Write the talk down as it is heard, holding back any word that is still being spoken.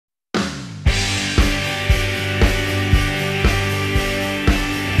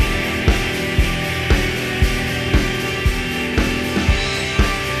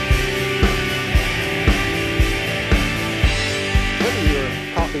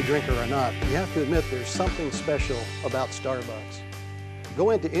coffee drinker or not, you have to admit there's something special about Starbucks.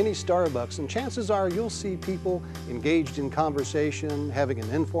 Go into any Starbucks and chances are you'll see people engaged in conversation, having an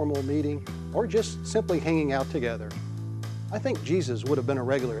informal meeting, or just simply hanging out together. I think Jesus would have been a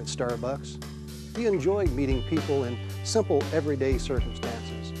regular at Starbucks. He enjoyed meeting people in simple, everyday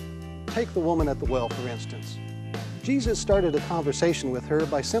circumstances. Take the woman at the well, for instance. Jesus started a conversation with her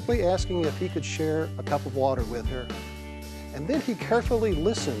by simply asking if he could share a cup of water with her. And then he carefully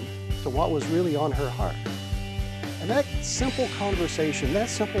listened to what was really on her heart. And that simple conversation, that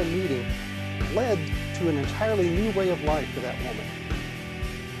simple meeting, led to an entirely new way of life for that woman.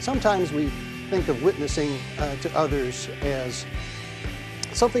 Sometimes we think of witnessing to others as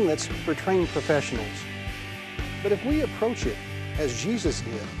something that's for trained professionals. But if we approach it as Jesus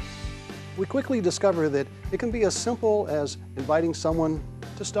did, we quickly discover that it can be as simple as inviting someone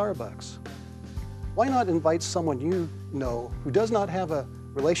to Starbucks. Why not invite someone you know who does not have a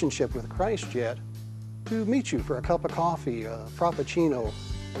relationship with Christ yet to meet you for a cup of coffee, a frappuccino,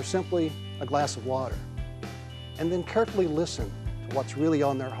 or simply a glass of water? And then carefully listen to what's really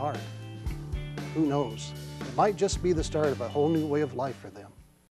on their heart. Who knows? It might just be the start of a whole new way of life for them.